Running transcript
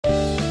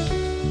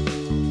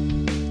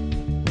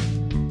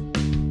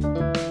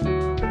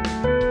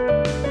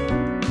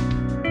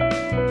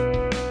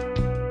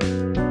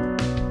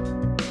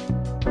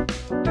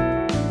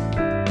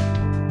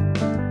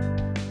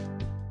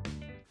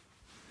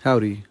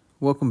Howdy,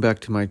 welcome back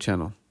to my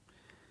channel.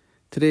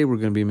 Today we're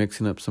going to be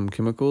mixing up some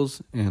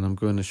chemicals and I'm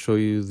going to show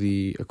you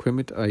the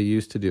equipment I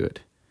use to do it.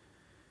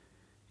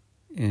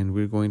 And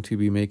we're going to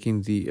be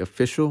making the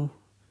official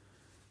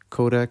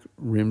Kodak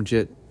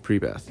Remjet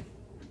pre-bath.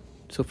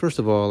 So first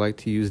of all, I like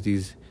to use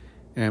these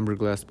amber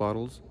glass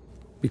bottles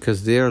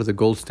because they are the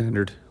gold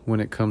standard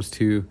when it comes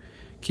to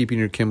keeping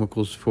your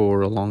chemicals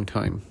for a long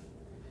time.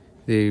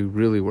 They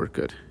really work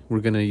good.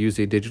 We're going to use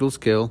a digital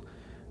scale,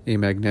 a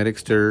magnetic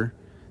stirrer,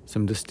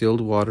 some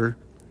distilled water,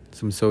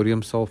 some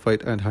sodium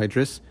sulfite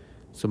anhydrous,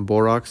 some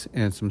borax,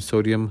 and some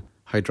sodium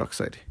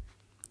hydroxide.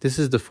 This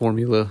is the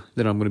formula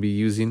that I'm going to be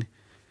using,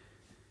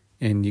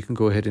 and you can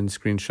go ahead and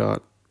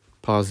screenshot,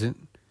 pause it,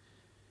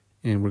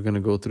 and we're going to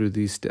go through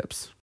these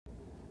steps.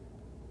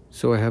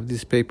 So I have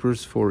these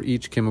papers for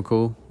each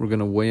chemical. We're going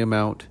to weigh them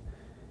out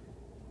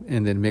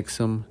and then mix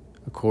them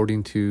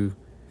according to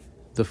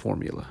the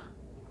formula.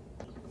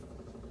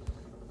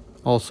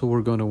 Also,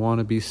 we're going to want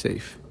to be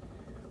safe.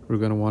 We're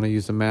going to want to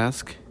use a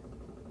mask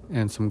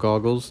and some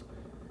goggles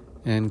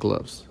and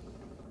gloves.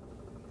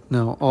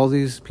 Now, all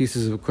these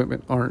pieces of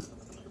equipment aren't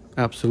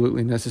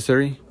absolutely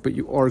necessary, but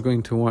you are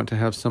going to want to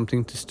have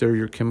something to stir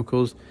your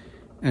chemicals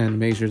and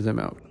measure them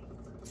out.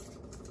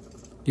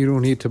 You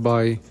don't need to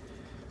buy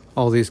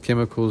all these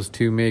chemicals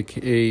to make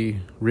a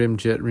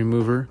Remjet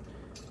remover,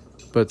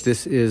 but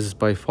this is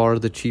by far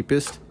the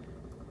cheapest,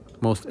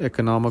 most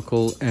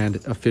economical, and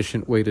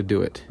efficient way to do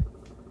it.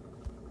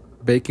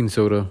 Baking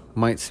soda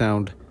might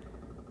sound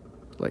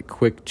like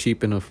quick,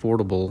 cheap, and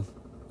affordable,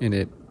 and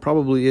it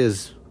probably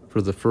is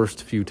for the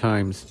first few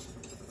times,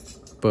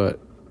 but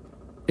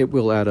it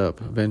will add up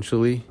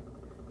eventually.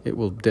 It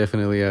will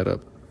definitely add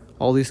up.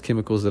 All these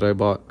chemicals that I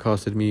bought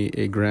costed me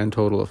a grand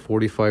total of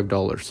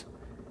 $45,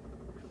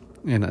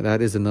 and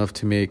that is enough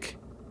to make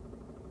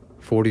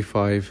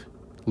 45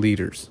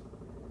 liters,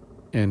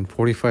 and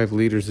 45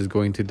 liters is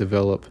going to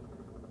develop,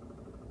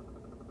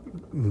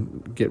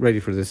 get ready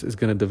for this, is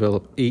going to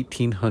develop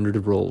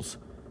 1,800 rolls.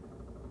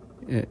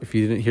 If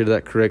you didn't hear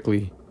that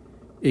correctly,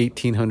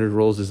 1,800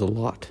 rolls is a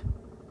lot.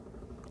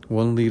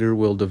 1 liter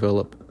will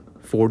develop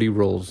 40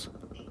 rolls.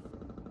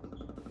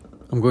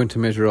 I'm going to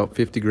measure out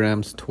 50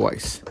 grams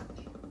twice.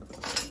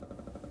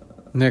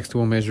 Next,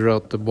 we'll measure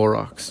out the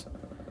borax.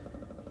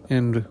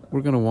 And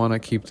we're going to want to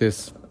keep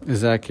this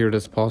as accurate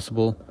as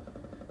possible,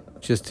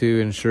 just to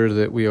ensure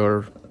that we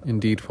are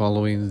indeed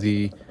following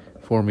the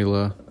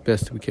formula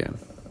best we can.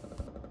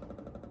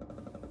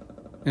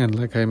 And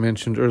like I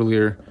mentioned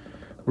earlier,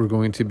 we're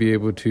going to be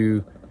able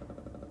to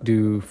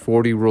do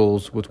 40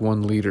 rolls with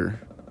 1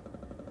 liter.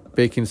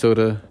 Baking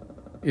soda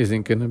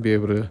isn't going to be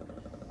able to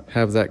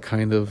have that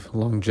kind of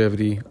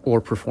longevity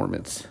or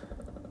performance.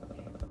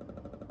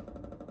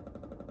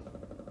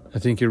 I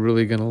think you're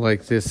really going to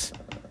like this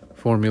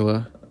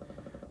formula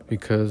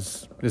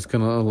because it's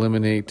going to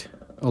eliminate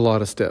a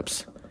lot of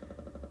steps.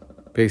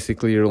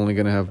 Basically, you're only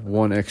going to have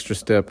one extra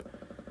step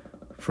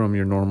from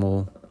your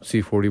normal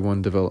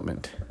C41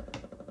 development.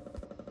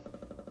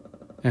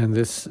 And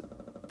this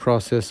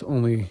process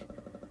only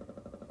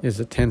is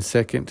a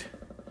 10-second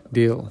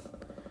deal.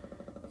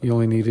 You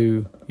only need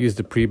to use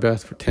the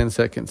pre-bath for 10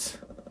 seconds.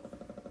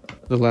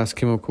 The last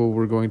chemical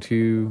we're going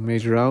to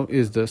measure out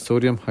is the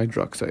sodium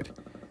hydroxide,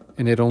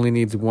 and it only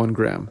needs 1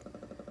 gram.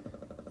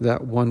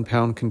 That 1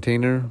 pound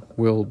container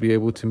will be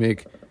able to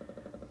make,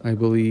 I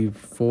believe,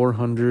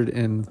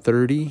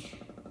 430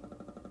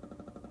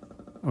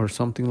 or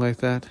something like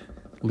that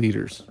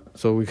liters.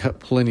 So we got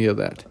plenty of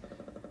that.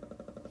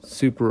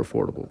 Super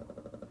affordable.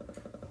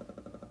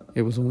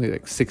 It was only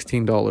like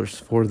 $16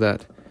 for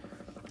that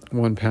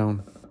 1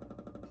 pound.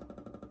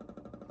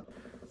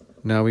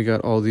 Now we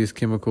got all these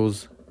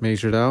chemicals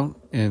measured out,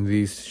 and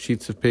these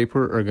sheets of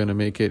paper are going to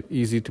make it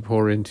easy to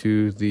pour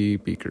into the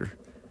beaker.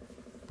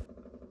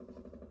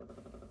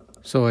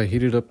 So I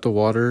heated up the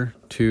water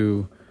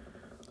to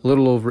a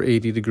little over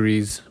 80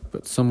 degrees,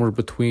 but somewhere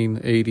between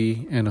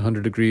 80 and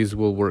 100 degrees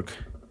will work.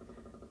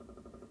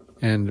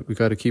 And we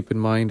got to keep in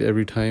mind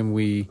every time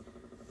we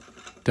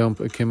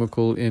dump a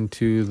chemical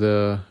into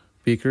the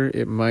beaker,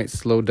 it might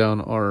slow down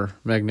our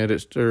magnetic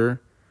stirrer,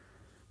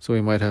 so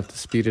we might have to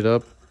speed it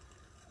up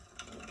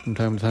from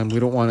time to time. We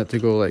don't want it to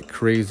go like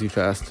crazy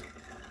fast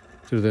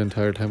through the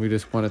entire time. We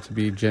just want it to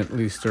be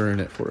gently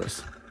stirring it for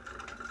us.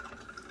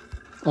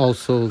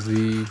 Also,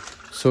 the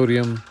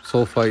sodium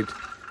sulfite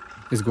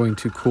is going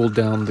to cool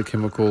down the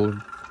chemical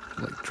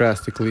like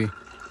drastically,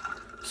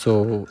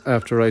 so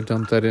after I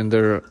dump that in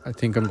there, I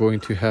think I'm going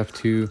to have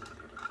to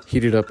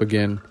heat it up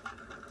again,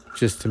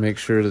 just to make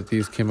sure that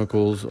these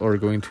chemicals are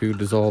going to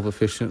dissolve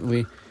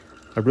efficiently.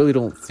 I really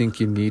don't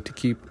think you need to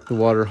keep the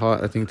water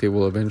hot. I think they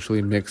will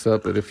eventually mix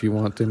up, but if you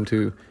want them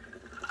to,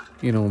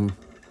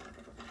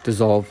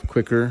 dissolve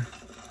quicker,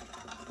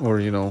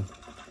 or,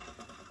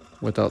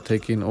 without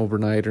taking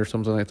overnight or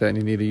something like that, and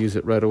you need to use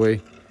it right away,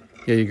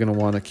 yeah, you're going to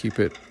want to keep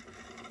it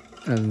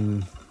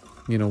and,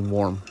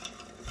 warm.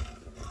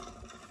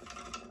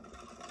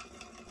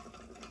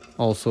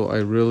 Also, I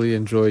really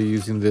enjoy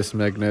using this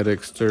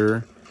magnetic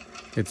stirrer.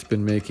 It's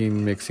been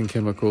making mixing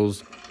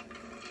chemicals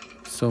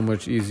so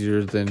much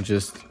easier than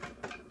just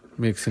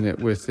mixing it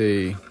with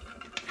a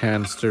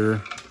hand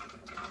stir.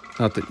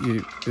 Not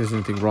that there's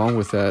anything wrong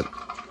with that,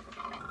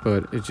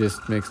 but it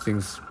just makes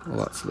things a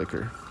lot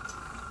slicker.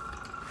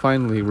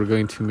 Finally, we're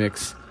going to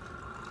mix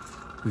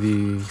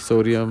the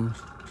sodium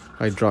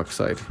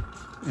hydroxide,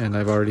 and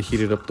I've already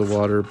heated up the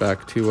water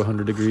back to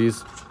 100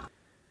 degrees,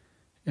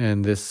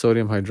 and this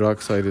sodium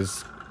hydroxide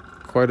is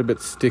quite a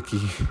bit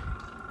sticky,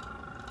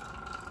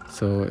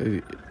 so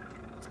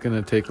it's going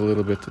to take a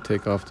little bit to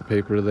take off the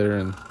paper there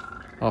and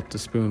off the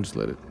spoon. Just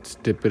let it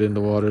dip it in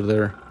the water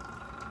there,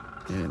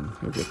 and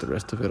you'll get the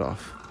rest of it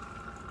off.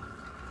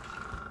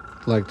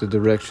 Like the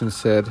directions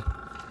said,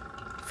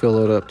 fill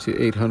it up to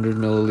 800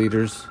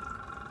 milliliters,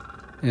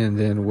 and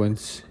then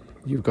once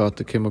you've got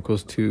the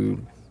chemicals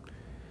to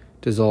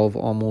dissolve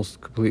almost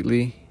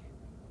completely,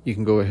 you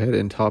can go ahead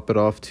and top it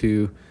off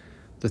to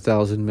the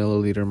 1,000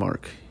 milliliter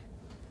mark.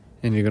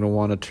 And you're going to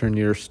want to turn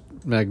your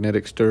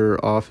magnetic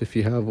stirrer off if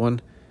you have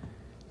one,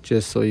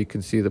 just so you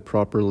can see the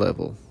proper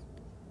level.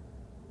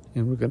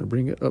 And we're going to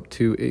bring it up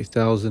to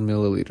 1,000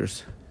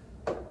 milliliters.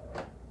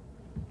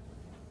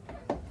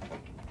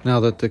 Now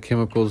that the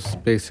chemicals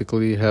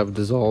basically have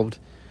dissolved,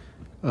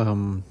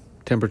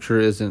 temperature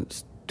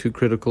isn't too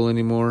critical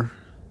anymore.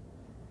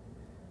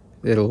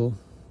 It'll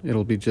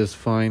be just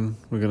fine.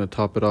 We're going to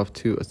top it off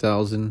to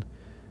 1,000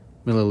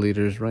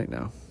 milliliters right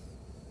now.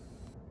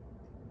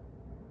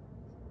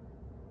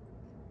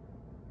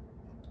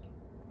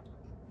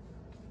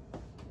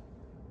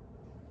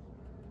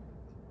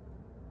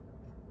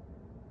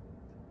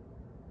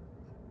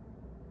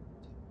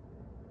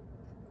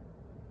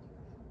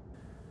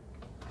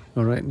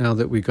 All right, now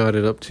that we got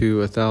it up to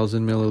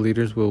 1,000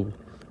 milliliters, we'll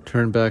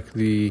turn back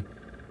the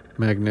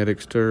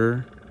magnetic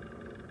stirrer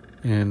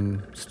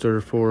and stir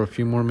for a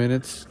few more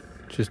minutes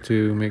just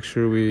to make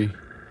sure we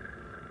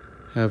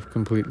have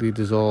completely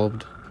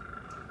dissolved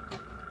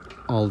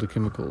all the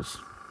chemicals.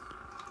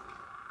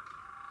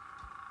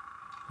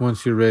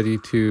 Once you're ready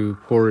to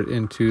pour it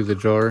into the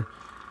jar,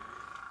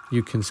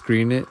 you can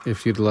screen it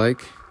if you'd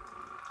like.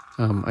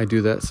 I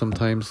do that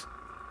sometimes,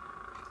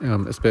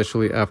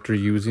 especially after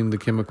using the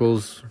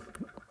chemicals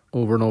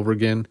over and over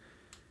again,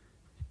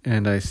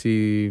 and I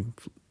see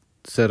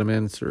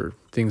sediments or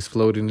things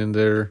floating in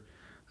there.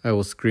 I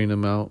will screen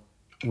them out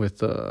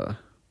with a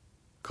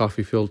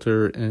coffee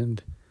filter,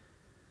 and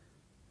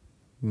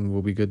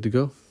we'll be good to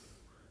go.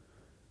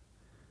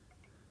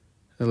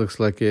 It looks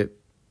like it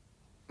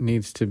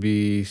needs to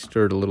be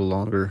stirred a little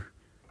longer,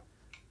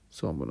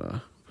 so I'm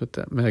gonna put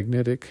that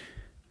magnetic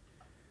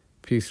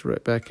piece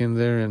right back in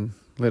there and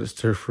let it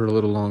stir for a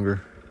little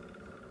longer.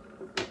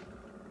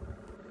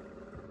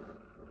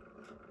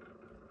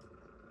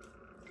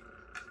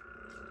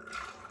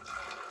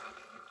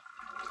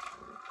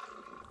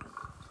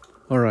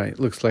 Alright,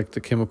 looks like the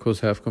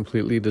chemicals have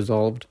completely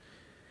dissolved,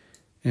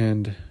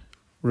 and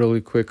really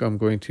quick I'm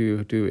going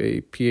to do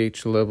a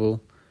pH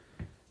level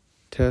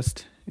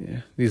test.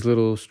 Yeah, these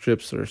little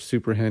strips are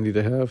super handy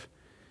to have,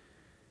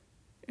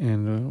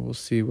 and we'll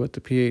see what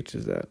the pH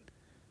is at.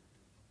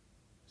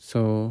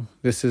 So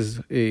this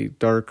is a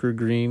darker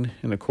green,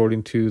 and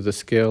according to the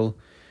scale,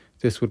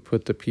 this would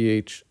put the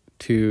pH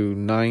to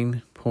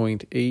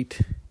 9.8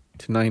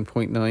 to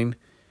 9.9.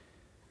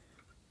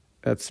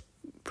 That's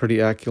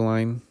pretty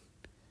alkaline.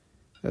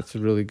 That's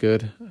really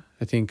good.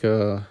 I think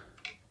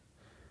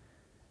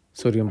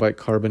sodium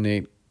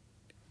bicarbonate,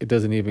 it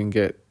doesn't even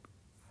get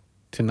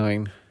to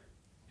 9.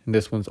 And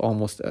this one's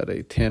almost at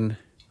a 10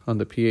 on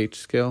the pH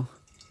scale.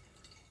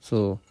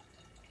 So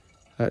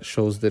that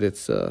shows that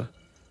it's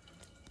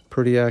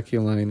pretty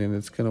alkaline, and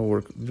it's going to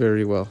work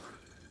very well.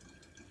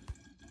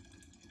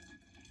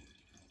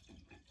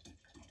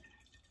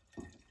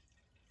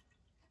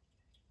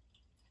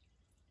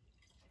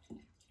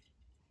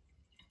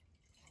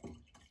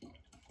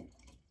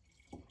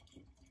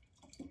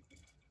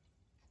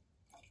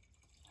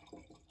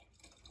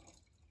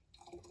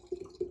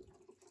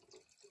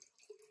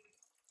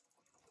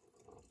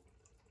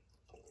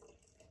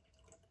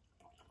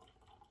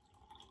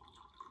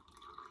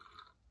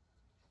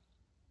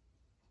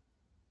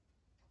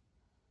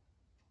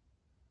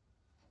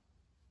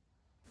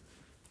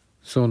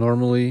 So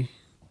normally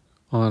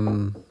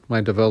on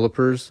my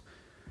developers,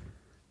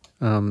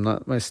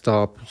 not my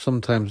stop,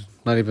 sometimes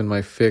not even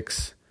my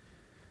fix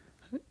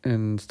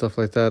and stuff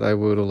like that, I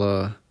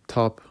would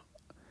top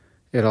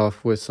it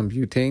off with some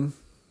butane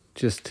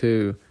just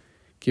to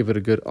give it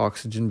a good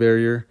oxygen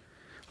barrier.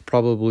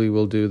 Probably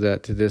will do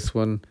that to this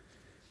one,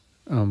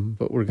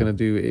 but we're going to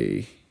do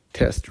a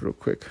test real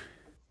quick.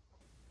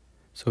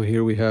 So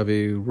here we have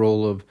a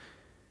roll of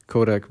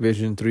Kodak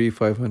Vision3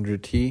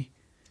 500T.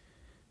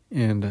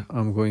 And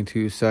I'm going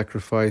to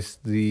sacrifice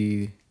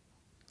the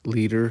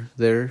leader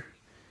there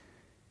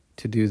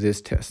to do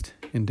this test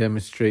and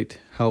demonstrate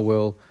how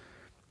well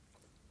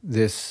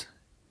this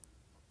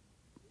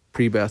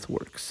pre-bath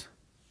works.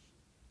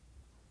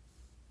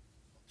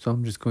 So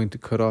I'm just going to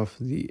cut off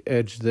the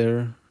edge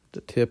there,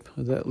 the tip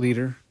of that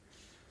leader.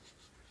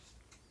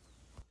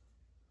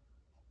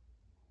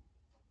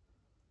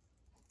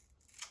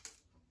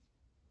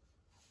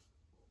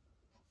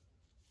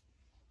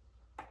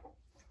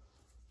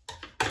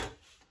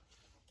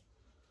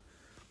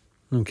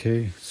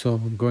 Okay, so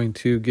I'm going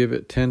to give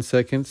it 10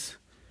 seconds.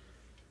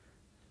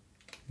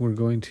 We're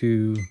going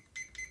to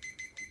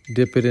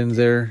dip it in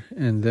there,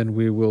 and then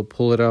we will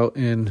pull it out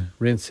and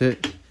rinse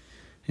it,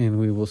 and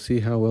we will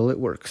see how well it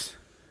works.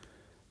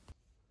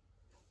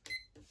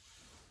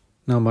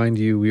 Now, mind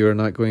you, we are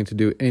not going to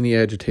do any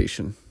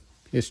agitation.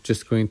 It's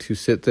just going to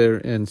sit there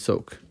and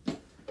soak.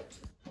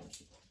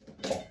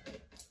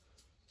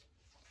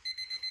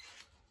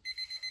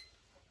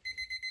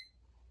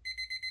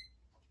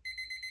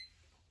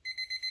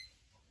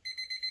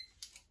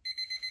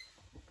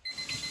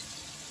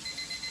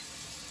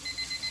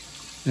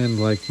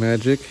 And like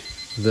magic,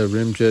 the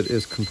Remjet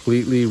is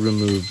completely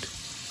removed.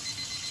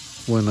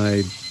 When I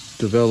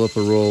develop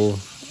a roll,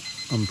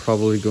 I'm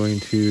probably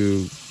going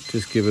to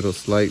just give it a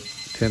slight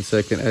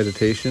 10-second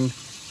agitation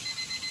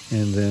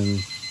and then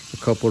a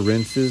couple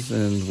rinses,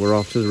 and we're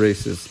off to the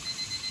races.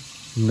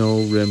 No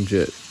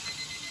Remjet.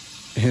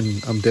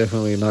 And I'm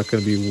definitely not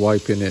going to be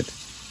wiping it.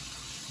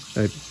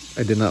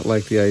 I did not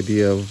like the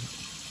idea of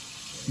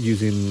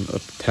using a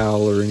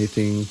towel or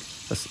anything,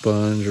 a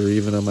sponge or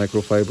even a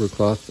microfiber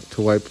cloth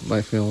to wipe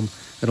my film.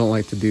 I don't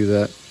like to do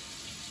that.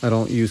 I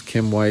don't use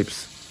Kim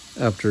wipes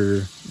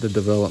after the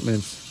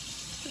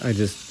developments. I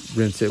just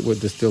rinse it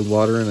with distilled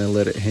water and I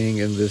let it hang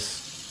in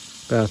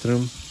this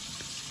bathroom,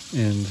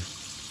 and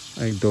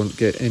I don't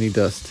get any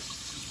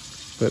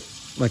dust. But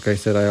like I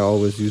said, I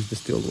always use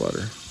distilled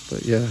water.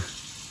 But yeah,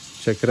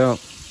 check it out.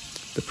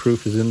 The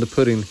proof is in the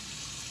pudding.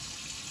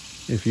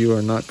 If you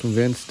are not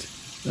convinced,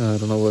 I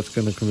don't know what's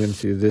going to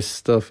convince you. This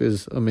stuff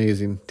is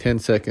amazing. 10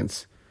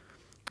 seconds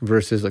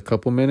versus a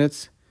couple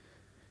minutes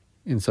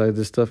inside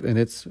this stuff, and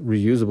it's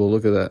reusable.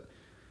 Look at that.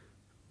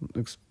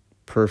 Looks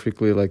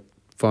perfectly like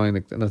fine,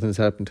 like nothing's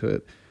happened to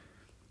it.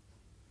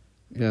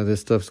 Yeah, this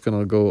stuff's going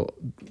to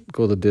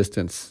go the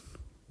distance.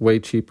 Way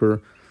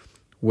cheaper,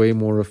 way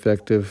more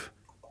effective.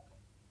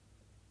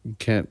 You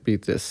can't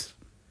beat this.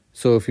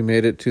 So if you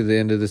made it to the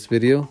end of this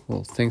video,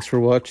 well, thanks for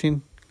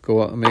watching.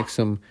 Go out and make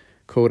some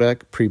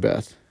Kodak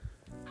pre-bath.